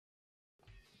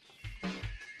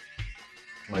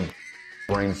My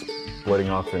brain's splitting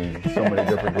off in so many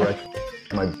different directions.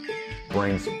 My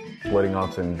brain's splitting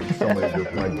off in so many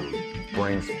different. My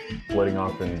brain's splitting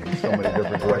off in so many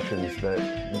different directions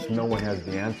that no one has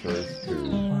the answers to.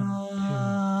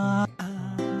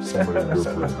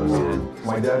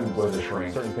 My dad was a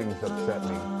shrink. Certain things upset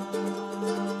me.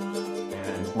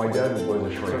 And my dad was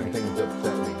a shrink. Certain things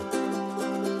upset me.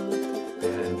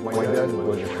 And my dad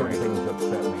was a shrink. Certain things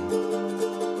upset me.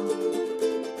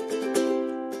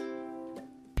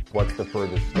 What's the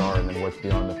furthest star, and then what's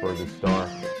beyond the furthest star?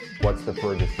 What's the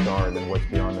furthest star, and then what's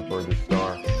beyond the furthest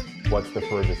star? What's the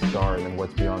furthest star, and then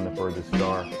what's beyond the furthest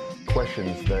star?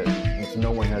 Questions that no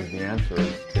one has the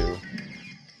answers to.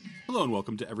 Hello and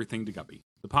welcome to Everything to Guppy,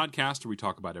 the podcast where we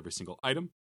talk about every single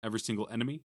item, every single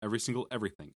enemy, every single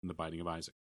everything in The Binding of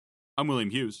Isaac. I'm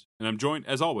William Hughes, and I'm joined,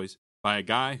 as always, by a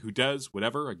guy who does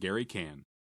whatever a Gary can.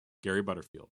 Gary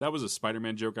Butterfield. That was a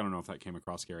Spider-Man joke. I don't know if that came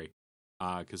across, Gary.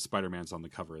 Because Spider-Man's on the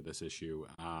cover of this issue.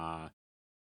 God,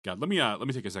 let me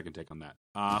take a second take on that.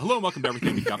 Hello and welcome to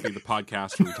Everything to Guppy, the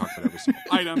podcast where we talk about every single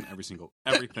item, every single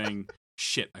everything.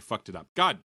 Shit, I fucked it up.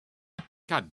 God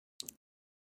damn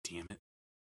it.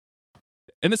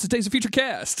 And this is Days of Future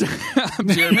Cast. I'm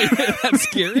Jeremy. That's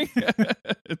Gary.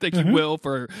 Thank you, Will,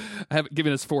 for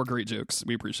giving us 4 great jokes.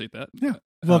 We appreciate that. Yeah.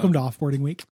 Welcome to Offboarding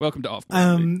Week. Welcome to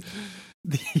Offboarding Week.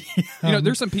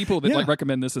 There's some people that yeah.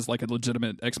 recommend this as like a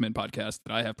legitimate X-Men podcast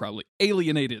that I have probably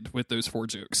alienated with those 4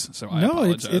 jokes. So I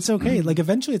apologize. It's okay. Like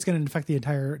eventually it's going to affect the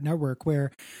entire network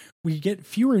where we get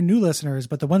fewer new listeners,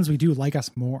 but the ones we do like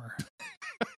us more.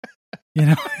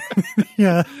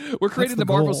 Yeah. We're creating the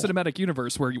Marvel Cinematic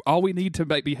Universe where all we need to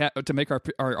make our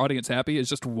audience happy is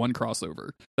just one crossover.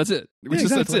 That's it.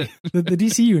 Exactly. That's it. the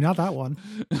DCU, not that one.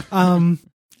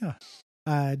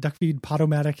 Duckfeed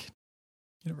Podomatic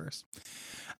Universe.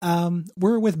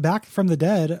 We're with Back from the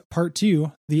Dead Part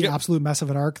 2, the absolute mess of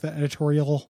an arc that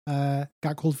editorial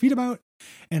got cold feet about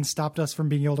and stopped us from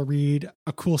being able to read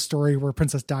a cool story where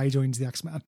Princess Di joins the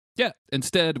X-Men. Yeah.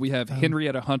 Instead, we have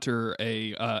Henrietta Hunter,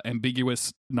 a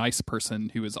ambiguous, nice person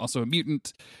who is also a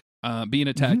mutant, being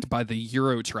attacked by the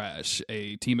Eurotrash,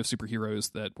 a team of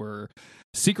superheroes that were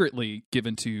secretly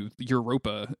given to the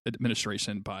Europa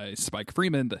administration by Spike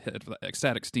Freeman, the head of the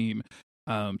Ecstatics team,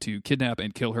 to kidnap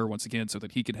and kill her once again so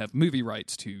that he could have movie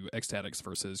rights to Ecstatics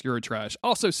versus Eurotrash.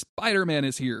 Also, Spider-Man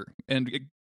is here and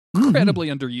incredibly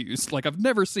underused. Like, I've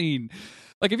never seen...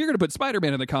 Like, if you're going to put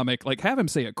Spider-Man in the comic, like, have him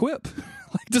say a quip.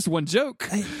 Like, just one joke.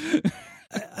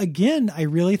 I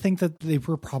really think that they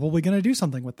were probably going to do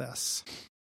something with this.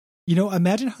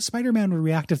 Imagine how Spider-Man would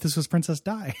react if this was Princess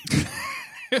Di.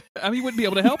 I mean, he wouldn't be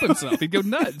able to help himself. He'd go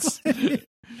nuts. It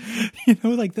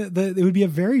would be a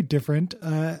very different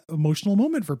emotional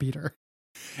moment for Peter.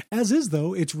 As is,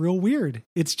 though, it's real weird.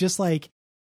 It's just like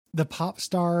the pop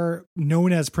star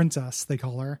known as Princess, they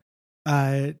call her.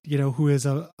 Who is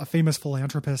a famous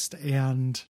philanthropist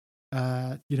and,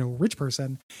 rich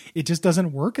person. It just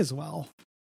doesn't work as well.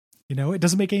 It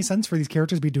doesn't make any sense for these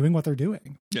characters to be doing what they're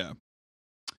doing. Yeah.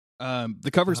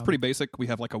 The cover is pretty basic. We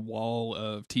have like a wall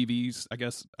of TVs, I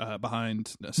guess,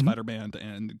 behind Spider-Man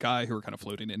and Guy who are kind of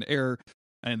floating in the air.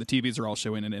 And the TVs are all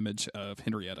showing an image of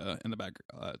Henrietta in the back,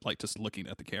 like just looking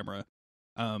at the camera.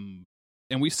 And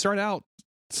we start out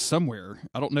somewhere.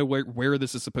 I don't know where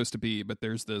this is supposed to be, but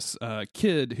there's this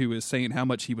kid who is saying how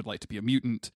much he would like to be a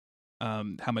mutant,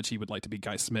 how much he would like to be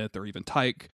Guy Smith or even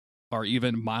Tyke or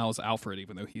even Miles Alfred,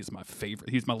 even though he's my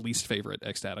least favorite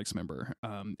Ecstatics member.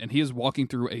 And he is walking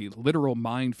through a literal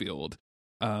minefield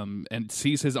and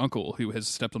sees his uncle who has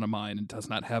stepped on a mine and does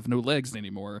not have no legs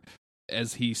anymore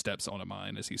as he steps on a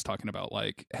mine, as he's talking about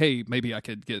like, hey, maybe I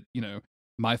could get,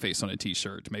 my face on a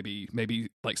t-shirt. Maybe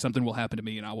like something will happen to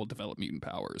me and I will develop mutant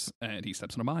powers. And he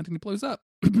steps on a mine and he blows up.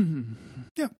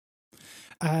 Yeah.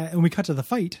 And we cut to the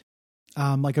fight,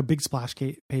 like a big splash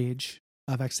page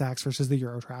of Ecstatics versus the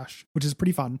Eurotrash, which is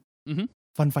pretty fun. Mm-hmm.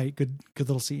 Fun fight. Good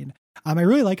little scene. I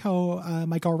really like how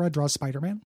Mike Allred draws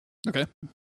Spider-Man. Okay.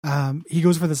 He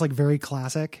goes for this like very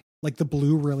classic, like the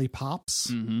blue really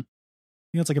pops. Mm-hmm.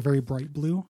 It's like a very bright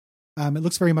blue. It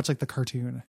looks very much like the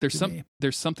cartoon.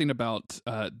 There's something about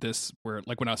this where,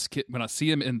 like, when I see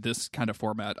him in this kind of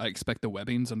format, I expect the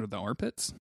webbings under the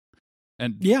armpits,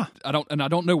 and I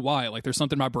don't know why. Like, there's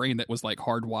something in my brain that was like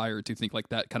hardwired to think like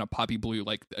that kind of poppy blue,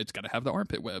 like it's got to have the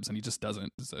armpit webs, and he just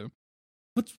doesn't. So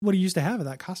what he used to have in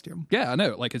that costume. Yeah, I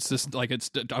know. Like, it's just like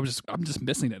I'm just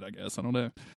missing it, I guess. I don't know.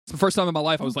 It's the first time in my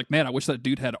life I was like, man, I wish that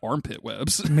dude had armpit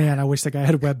webs. Man, I wish that guy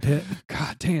had a web pit.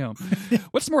 God damn.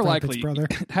 What's more likely, brother?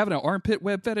 Having an armpit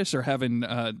web fetish or having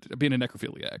being a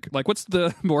necrophiliac? Like, what's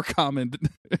the more common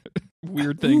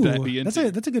weird thing to be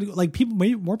into. That's a good, like,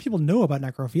 more people know about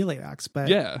necrophiliacs, but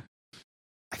yeah.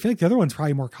 I feel like the other one's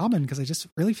probably more common because I just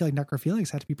really feel like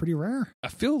necrophiliacs have to be pretty rare. I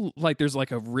feel like there's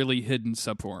like a really hidden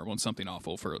subform on Something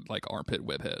Awful for like armpit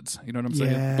whipheads. You know what I'm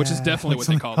saying? Yeah, Which is definitely like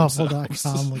what they call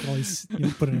themselves. Like always,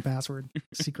 put in a password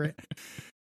secret.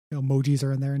 Emojis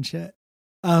are in there and shit.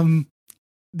 So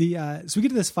we get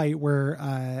to this fight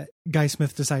where Guy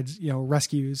Smith decides,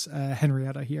 rescues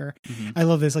Henrietta here. Mm-hmm. I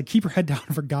love this. Like, keep your head down,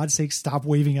 for God's sake, stop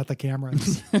waving at the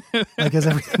cameras. Like, as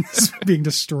everything's being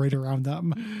destroyed around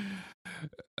them.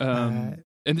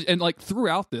 And like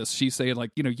throughout this, she's saying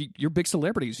like, you're big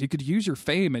celebrities. You could use your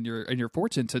fame and your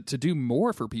fortune to do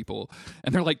more for people.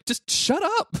 And they're like, just shut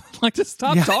up. Like, just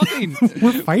stop talking.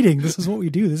 We're fighting. This is what we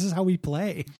do. This is how we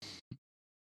play.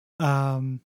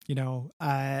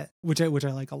 Which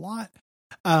I like a lot.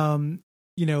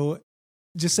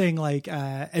 Just saying like,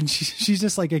 and she's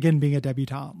just like, again, being a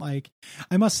debutante. Like,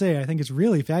 I must say, I think it's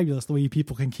really fabulous the way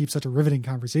people can keep such a riveting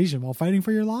conversation while fighting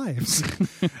for your lives.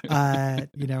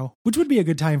 Which would be a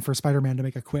good time for Spider-Man to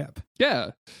make a quip.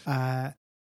 Yeah.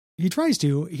 He tries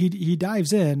to, he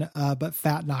dives in, but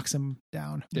Fat knocks him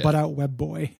down, butt out Web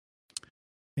Boy,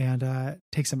 and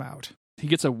takes him out. He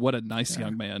gets a "what a nice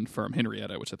young man" from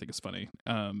Henrietta, which I think is funny.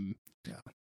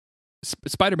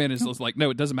 Spider-Man is like, no,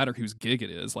 it doesn't matter whose gig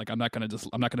it is. Like, I'm not gonna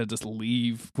just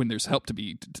leave when there's help to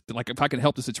be. Like, if I can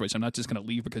help the situation, I'm not just gonna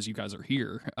leave because you guys are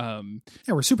here.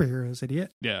 We're superheroes,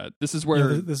 idiot. Yeah, this is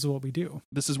where this is what we do.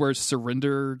 This is where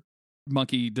Surrender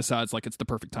Monkey decides like it's the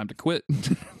perfect time to quit,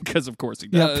 because of course he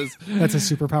does. That's a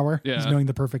superpower. Yeah, is knowing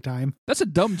the perfect time. That's a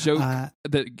dumb joke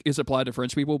that is applied to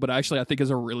French people, but actually I think is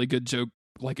a really good joke.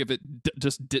 Like, if it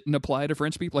just didn't apply to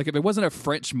French people, like if it wasn't a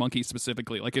French monkey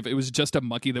specifically, like if it was just a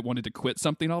monkey that wanted to quit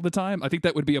something all the time, I think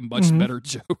that would be a much better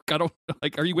joke. I don't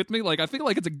like. Are you with me? Like, I feel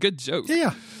like it's a good joke.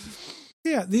 Yeah.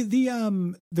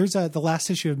 There's the last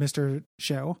issue of Mr.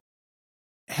 Show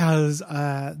has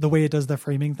the way it does the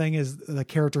framing thing is the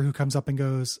character who comes up and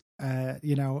goes,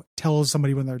 tells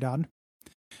somebody when they're done.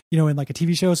 In like a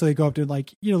TV show, so they go up to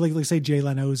like say Jay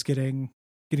Leno's getting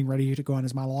ready to go on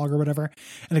his monologue or whatever.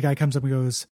 And the guy comes up and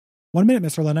goes, 1 minute,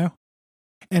 Mr. Leno.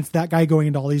 And it's that guy going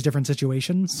into all these different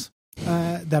situations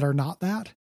that are not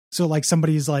that. So like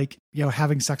somebody's like,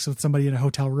 having sex with somebody in a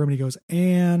hotel room and he goes,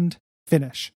 and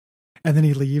finish. And then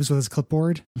he leaves with his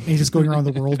clipboard and he's just going around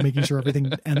the world making sure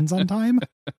everything ends on time.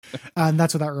 And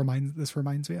that's what this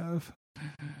reminds me of.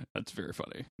 That's very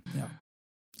funny. Yeah.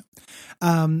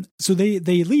 So they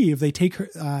leave, they take her,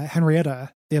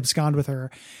 Henrietta, they abscond with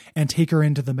her and take her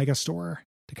into the mega store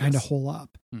to kind of hole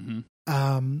up.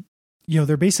 Mm-hmm.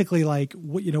 They're basically like,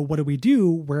 what do we do?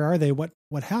 Where are they? What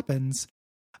happens?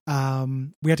 We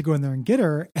have to go in there and get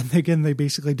her. And again, they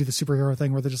basically do the superhero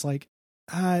thing where they're just like,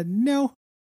 no,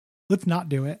 let's not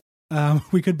do it.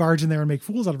 We could barge in there and make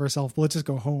fools out of ourselves, but let's just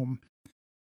go home.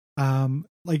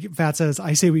 Like Fat says,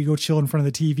 I say we go chill in front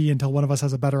of the TV until one of us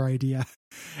has a better idea.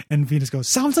 And Venus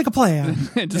goes, sounds like a plan.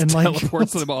 And just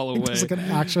teleports them all away. It's like an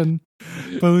action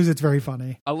pose. It's very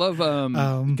funny. I love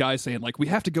Guy saying like, we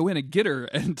have to go in and get her.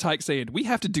 And Tyke saying, we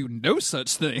have to do no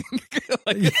such thing.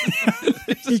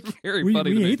 It's just very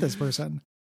funny. We hate this person.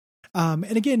 And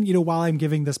again, while I'm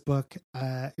giving this book,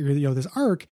 this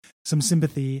arc, some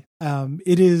sympathy,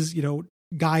 it is,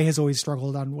 Guy has always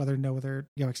struggled on whether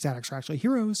ecstatics are actually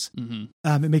heroes.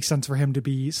 Mm-hmm. It makes sense for him to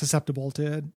be susceptible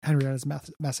to Henrietta's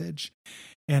message.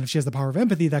 And if she has the power of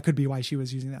empathy, that could be why she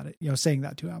was using that, saying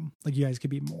that to him. Like, you guys could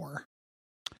be more,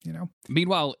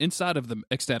 Meanwhile, inside of the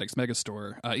Ecstatics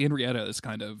megastore, Henrietta is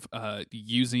kind of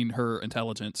using her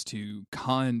intelligence to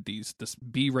con this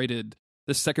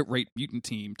second-rate mutant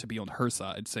team to be on her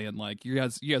side, saying like, you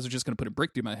guys are just going to put a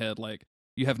brick through my head. Like,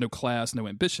 you have no class, no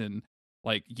ambition.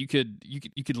 Like, you could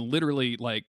literally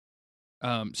like,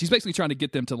 she's basically trying to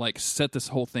get them to like set this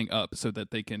whole thing up so that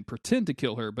they can pretend to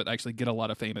kill her, but actually get a lot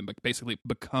of fame and basically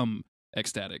become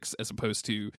Ecstatics, as opposed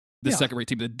to the second-rate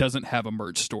team that doesn't have a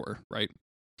merch store, right?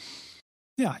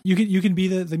 Yeah, you can be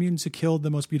the mutants who killed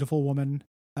the most beautiful woman,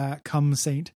 cum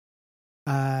saint,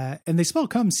 and they spell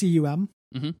cum cum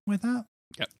with that.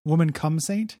 Yeah, woman cum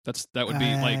saint. That would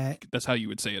be like, that's how you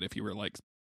would say it if you were like,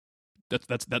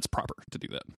 that's proper to do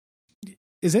that.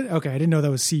 Is it? Okay, I didn't know that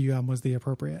was cum was the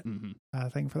appropriate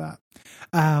thing for that.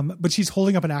 But she's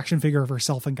holding up an action figure of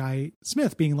herself and Guy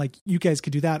Smith, being like, you guys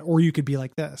could do that, or you could be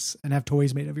like this and have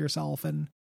toys made of yourself and,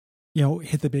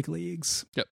 hit the big leagues.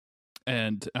 Yep.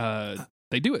 And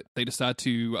they do it. They decide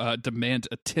to demand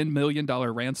a $10 million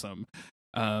ransom.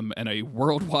 And a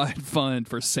worldwide fund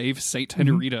for Save Saint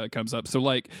Henrietta comes up. So,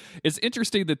 like, it's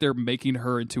interesting that they're making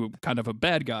her into kind of a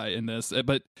bad guy in this,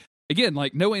 but again,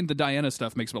 like knowing the Diana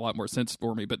stuff makes a lot more sense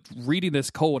for me, but reading this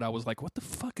cold, I was like, what the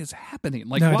fuck is happening?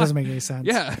 Like, no, it doesn't make any sense.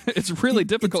 Yeah, it's really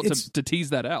difficult it's to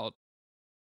tease that out.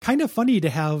 Kind of funny to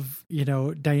have,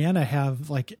 Diana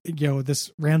have like,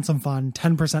 this ransom fund,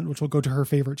 10%, which will go to her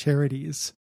favorite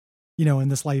charities, in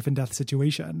this life and death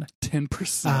situation.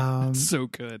 10%. So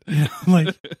good.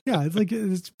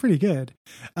 It's pretty good.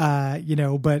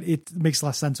 But it makes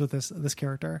less sense with this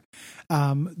character.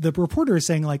 The reporter is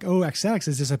saying like, oh, Ecstatics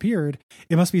has disappeared.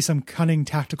 It must be some cunning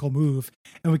tactical move.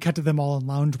 And we cut to them all in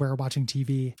loungewear watching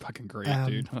TV. Fucking great,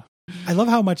 dude. I love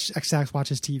how much Ecstatics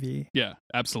watches TV. Yeah,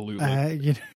 absolutely.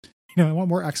 I want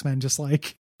more X-Men just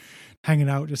like hanging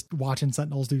out, just watching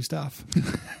Sentinels do stuff.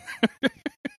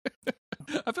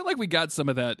 I feel like we got some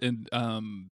of that in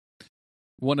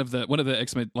one of the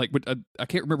X-Men, like I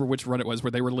can't remember which run it was,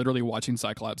 where they were literally watching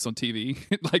Cyclops on TV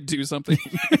like do something.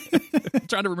 I'm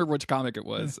trying to remember which comic it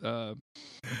was.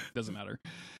 Doesn't matter.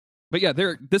 But yeah,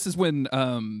 this is when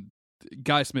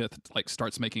Guy Smith like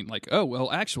starts making like, oh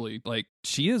well, actually, like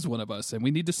she is one of us and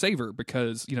we need to save her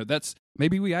because that's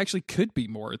maybe we actually could be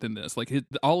more than this. Like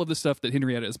all of the stuff that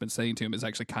Henrietta has been saying to him is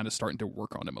actually kind of starting to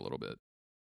work on him a little bit.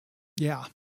 Yeah.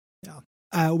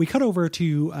 We cut over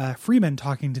to Freeman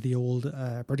talking to the old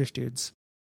British dudes.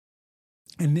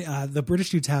 And the British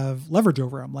dudes have leverage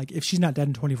over him. Like, if she's not dead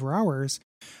in 24 hours,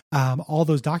 all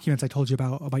those documents I told you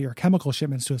about your chemical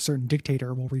shipments to a certain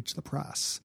dictator will reach the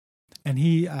press. And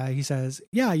he says,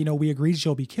 yeah, we agreed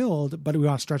she'll be killed, but we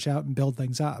want to stretch out and build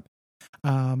things up.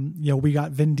 We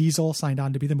got Vin Diesel signed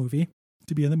on to be in the movie,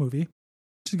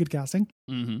 which is good casting.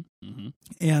 Mm-hmm. Mm-hmm.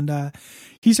 And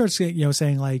he starts,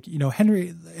 saying like,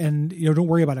 Henry, and, don't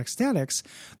worry about Ecstatics.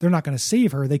 They're not going to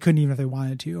save her. They couldn't even if they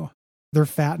wanted to. They're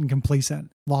fat and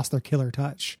complacent, lost their killer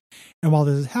touch. And while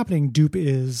this is happening, Dupe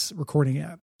is recording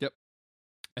it. Yep.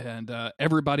 And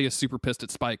everybody is super pissed at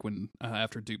Spike when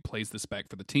after Dupe plays this back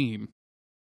for the team.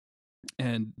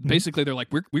 And basically they're like,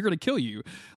 we're going to kill you.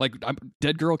 Like,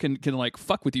 Dead Girl can like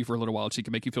fuck with you for a little while. She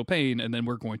can make you feel pain. And then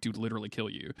we're going to literally kill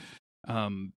you.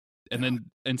 Then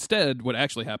instead what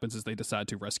actually happens is they decide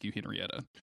to rescue Henrietta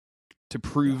to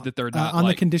prove that they're not on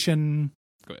the condition.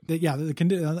 Go ahead.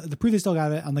 The proof they still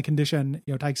got it on the condition,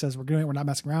 Tyke says, we're doing it. We're not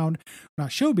messing around. We're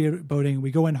not showboating.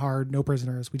 We go in hard, no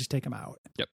prisoners. We just take them out.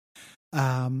 Yep.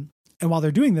 And while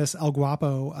they're doing this, El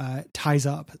Guapo ties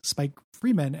up Spike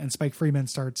Freeman, and Spike Freeman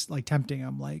starts like tempting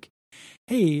him like,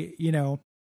 hey,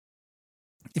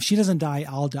 if she doesn't die,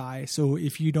 I'll die. So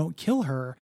if you don't kill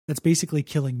her, that's basically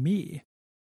killing me.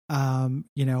 And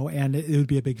it would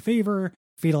be a big favor.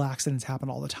 Fatal accidents happen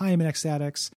all the time in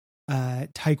Ecstatics.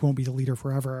 Tyke won't be the leader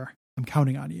forever. I'm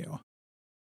counting on you.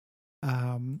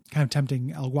 Kind of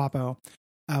tempting El Guapo.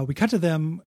 We cut to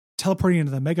them teleporting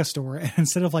into the mega store, and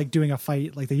instead of like doing a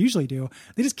fight like they usually do,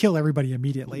 they just kill everybody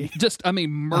immediately.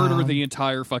 Murder the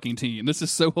entire fucking team. This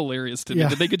is so hilarious to me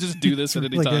that they could just do this at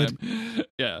any time. Good.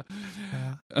 Yeah.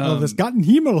 This gotten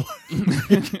Himmel.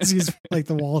 He's like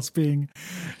the walls being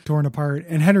torn apart,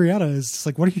 and Henrietta is just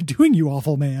like, what are you doing, you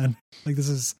awful man? Like, this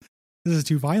is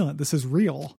too violent. This is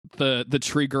real. The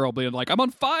tree girl being like, I'm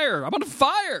on fire.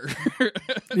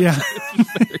 Yeah.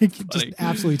 Just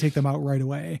absolutely take them out right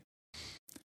away.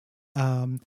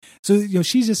 So,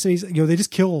 she just says, they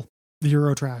just kill the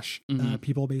Eurotrash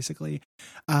people basically,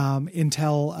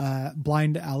 until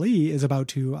Blind Ali is about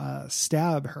to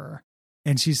stab her.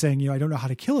 And she's saying, I don't know how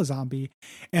to kill a zombie.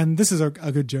 And this is a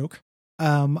good joke.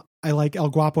 I like El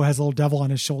Guapo has a little devil on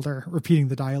his shoulder repeating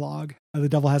the dialogue. The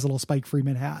devil has a little Spike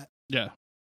Freeman hat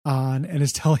on and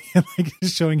is telling him, like,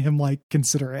 showing him, like,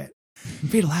 consider it.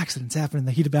 Fatal accidents happen in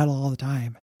the heat of battle all the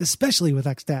time, especially with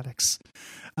Ecstatics,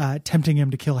 tempting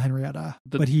him to kill Henrietta.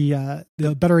 But he,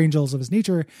 the better angels of his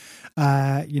nature,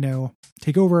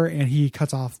 take over, and he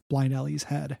cuts off Blind Ali's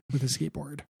head with his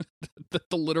skateboard.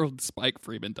 The literal Spike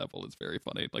Freeman devil is very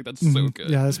funny. Like, that's so good.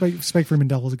 Yeah, the Spike Freeman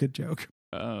devil is a good joke.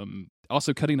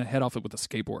 Also, cutting a head off it with a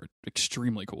skateboard,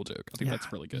 extremely cool joke. I think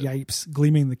that's really good. Yipes!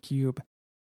 Gleaming the cube,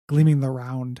 gleaming the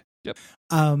round. Yep.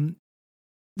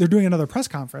 They're doing another press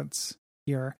conference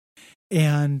here,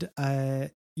 and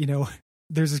there's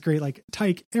this great, like,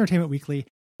 Tyke, Entertainment Weekly.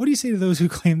 What do you say to those who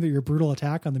claim that your brutal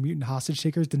attack on the mutant hostage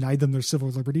takers denied them their civil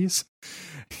liberties?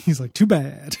 He's like, too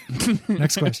bad.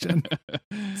 Next question.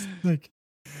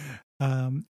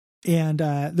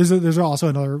 There's also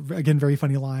another, again, very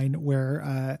funny line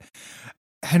where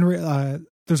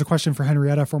there's a question for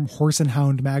Henrietta from Horse and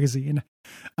Hound magazine.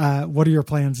 What are your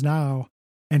plans now?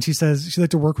 And she says she'd like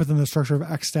to work within the structure of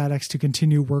Ecstatics to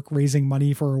continue work raising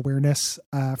money for awareness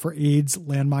for AIDS,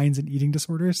 landmines, and eating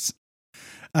disorders.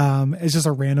 It's just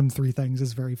a random three things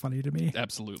is very funny to me.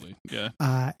 Absolutely. Yeah.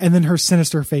 And then her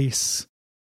sinister face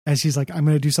And she's like, I'm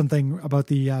going to do something about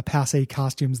the passé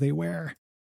costumes they wear.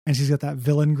 And she's got that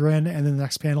villain grin. And then the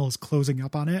next panel is closing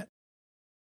up on it.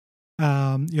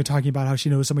 Talking about how she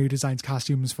knows somebody who designs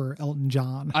costumes for Elton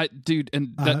John.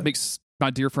 And that makes my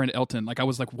dear friend Elton, like, I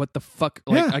was like, what the fuck?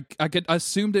 Like, I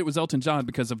assumed it was Elton John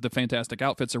because of the fantastic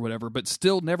outfits or whatever, but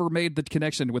still never made the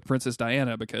connection with Princess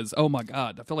Diana because, oh my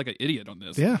God, I feel like an idiot on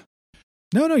this. Yeah.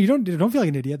 No, you don't feel like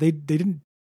an idiot. They didn't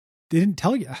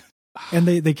tell you. And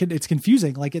it's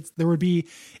confusing. Like there would be,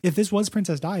 if this was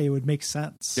Princess Di, it would make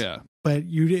sense. Yeah. But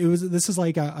this is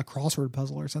like a crossword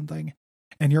puzzle or something.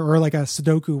 And or like a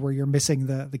Sudoku where you're missing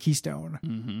the keystone,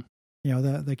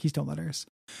 the keystone letters,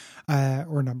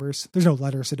 or numbers. There's no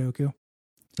letter Sudoku.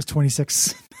 There's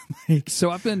 26.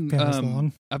 So I've been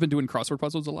doing crossword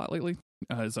puzzles a lot lately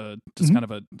as kind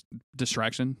of a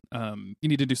distraction. You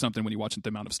need to do something when you watch the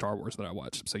amount of Star Wars that I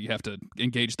watch. So you have to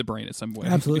engage the brain in some way.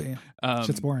 Absolutely.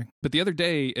 Shit's boring. But the other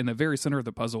day in the very center of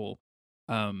the puzzle,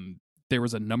 there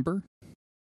was a number,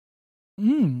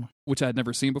 which I had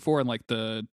never seen before. And like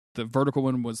the vertical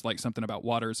one was like something about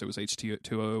water, so it was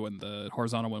H2O, and the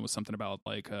horizontal one was something about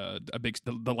like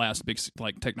the last big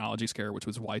like technology scare, which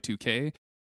was Y2K.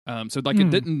 So like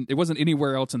it wasn't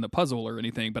anywhere else in the puzzle or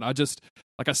anything, but I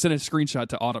sent a screenshot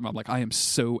to Autumn. I'm like, I am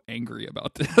so angry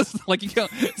about this. Like,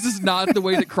 this is not the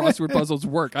way that crossword puzzles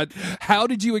work. How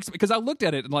did you because I looked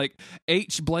at it and like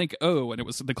H blank O, and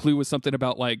the clue was something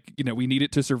about like, we need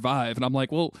it to survive. And I'm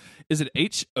like, well, is it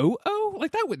HOO?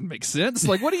 Like, that wouldn't make sense.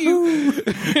 Like, what do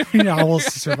you owls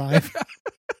to survive?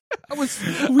 We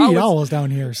eat owls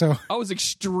down here, so I was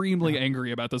extremely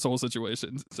angry about this whole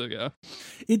situation. So yeah,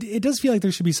 it does feel like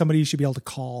there should be somebody you should be able to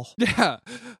call. Yeah,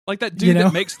 like that dude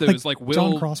that makes those, like Will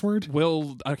John Crossword.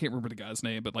 Will, I can't remember the guy's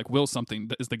name, but like Will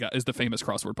something is the famous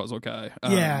crossword puzzle guy.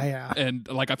 Yeah. And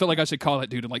like I feel like I should call that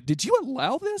dude and like, did you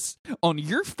allow this on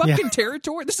your fucking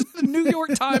territory? This is the New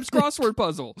York Times crossword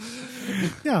puzzle.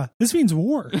 Yeah, this means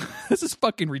war. This is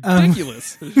fucking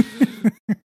ridiculous.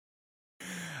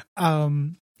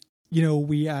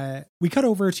 We cut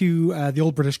over to the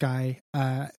old British guy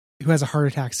who has a heart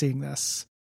attack seeing this.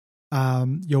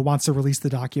 Wants to release the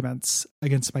documents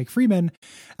against Spike Freeman.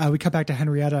 We cut back to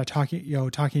Henrietta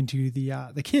talking to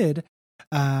the kid,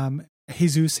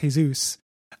 Jesus,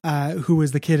 who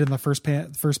was the kid in the first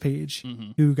page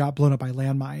who got blown up by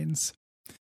landmines.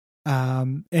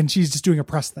 And she's just doing a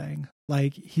press thing.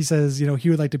 Like, he says, he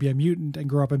would like to be a mutant and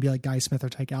grow up and be like Guy Smith or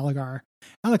Tyke Alligar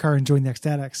and join the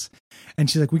Ecstatics. And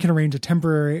she's like, we can arrange a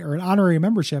temporary or an honorary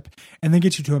membership and then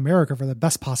get you to America for the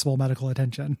best possible medical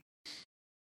attention.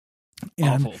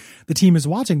 And awful. The team is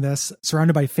watching this,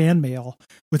 surrounded by fan mail,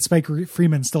 with Spike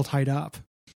Freeman still tied up.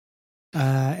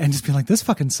 And just being like, this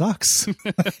fucking sucks.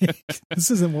 This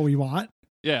isn't what we want.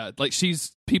 Yeah, like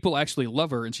people actually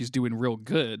love her and she's doing real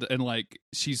good, and like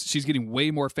she's getting way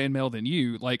more fan mail than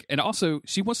you. Like, and also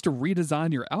she wants to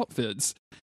redesign your outfits,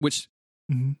 which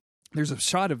there's a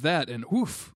shot of that, and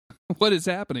oof, what is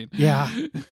happening? Yeah,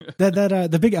 that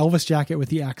the big Elvis jacket with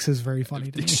the X is very funny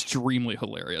to me. Extremely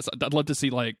hilarious. I'd love to see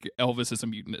like Elvis as a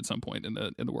mutant at some point in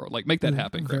the world. Like, make that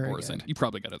happen, Grant Morrison. Good. You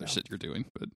probably got other shit you're doing,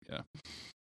 but yeah.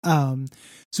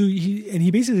 So he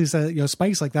basically said,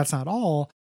 Spike's like, that's not all.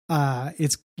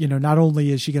 It's, not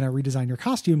only is she going to redesign your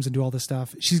costumes and do all this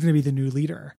stuff, she's going to be the new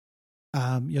leader.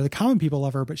 The common people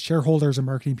love her, but shareholders and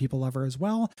marketing people love her as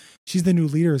well. She's the new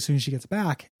leader as soon as she gets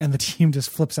back, and the team just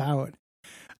flips out.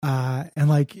 And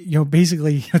like,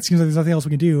 basically it seems like there's nothing else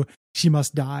we can do. She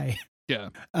must die. Yeah.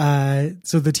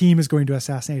 So the team is going to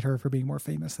assassinate her for being more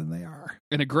famous than they are.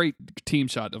 And a great team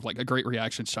shot of like a great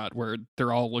reaction shot where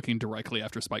they're all looking directly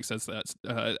after Spike says that.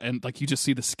 And like you just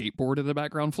see the skateboard in the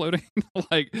background floating.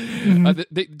 Like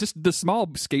just the small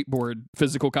skateboard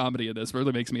physical comedy of this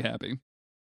really makes me happy.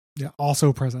 Yeah.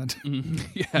 Also present.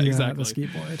 Yeah, exactly. The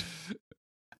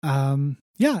skateboard.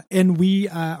 And we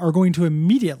are going to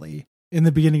immediately, in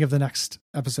the beginning of the next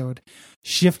episode,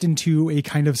 shift into a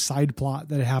kind of side plot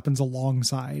that happens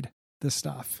alongside this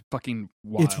stuff. Fucking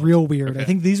wild. It's real weird. Okay. I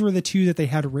think these were the two that they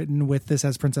had written with this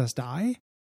as Princess Di.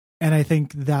 And I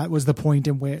think that was the point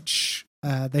in which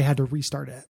they had to restart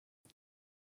it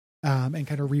and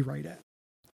kind of rewrite it.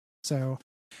 So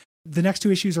the next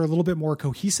two issues are a little bit more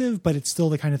cohesive, but it's still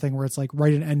the kind of thing where it's like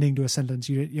write an ending to a sentence.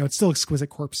 It's still Exquisite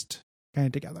Corpsed kind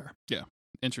of together. Yeah.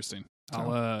 Interesting.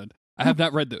 So, I have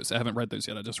not read those. I haven't read those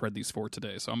yet. I just read these 4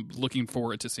 today. So I'm looking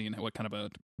forward to seeing what kind of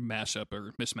a mashup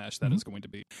or mishmash that is going to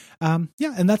be. And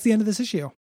that's the end of this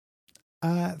issue.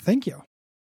 Thank you.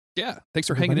 Yeah, thanks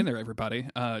for hanging in there, everybody,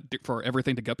 for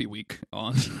Everything to Guppy week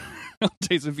on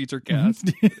Days of Future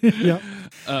Cast. Yep.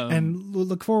 And we'll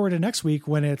look forward to next week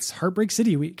when it's Heartbreak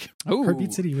City week. Oh,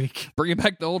 Heartbeat City week. Bringing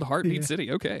back the old Heartbeat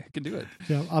City. Okay, I can do it.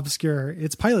 Yeah, obscure.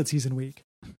 It's pilot season week.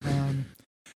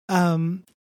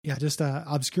 Just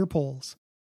obscure polls.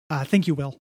 Thank you,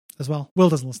 Will, as well. Will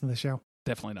doesn't listen to this show.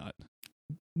 Definitely not.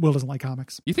 Will doesn't like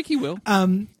comics. You think he will?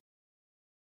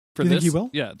 For you this, think he will?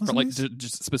 Yeah, for like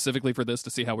just specifically for this to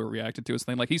see how we reacted to his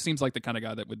thing. Like he seems like the kind of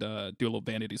guy that would do a little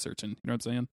vanity searching. You know what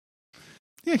I'm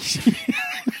Yeah, saying?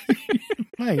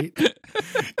 right.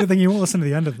 Good thing you won't listen to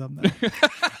the end of them. Though.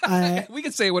 We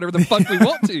can say whatever the fuck we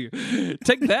want to.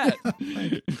 Take that.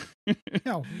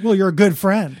 No, well, you're a good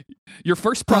friend. Your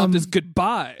first prompt is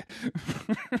goodbye.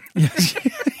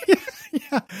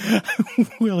 Yeah.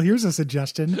 Well, here's a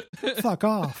suggestion. Fuck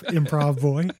off, improv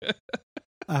boy.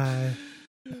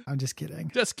 I'm just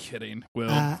kidding. Just kidding,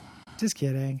 Will. Just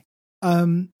kidding.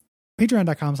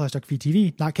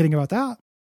 Patreon.com/DuckFeedTV. Not kidding about that.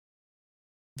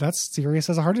 That's serious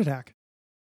as a heart attack.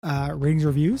 Ratings,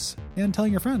 reviews, and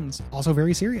telling your friends. Also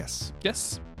very serious.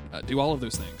 Yes. Do all of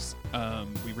those things.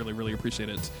 We really, really appreciate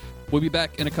it. We'll be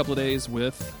back in a couple of days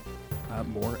with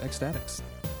more Ecstatics.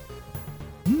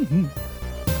 Mm-hmm.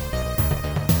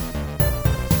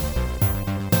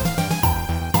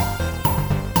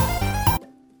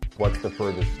 What's the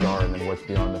furthest star, and then what's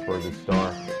beyond the furthest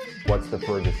star? What's the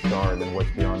furthest star, and then what's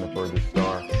beyond the furthest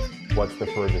star? What's the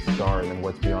furthest star, and then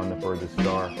what's beyond the furthest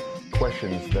star?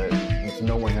 Questions that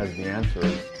no one has the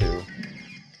answers to.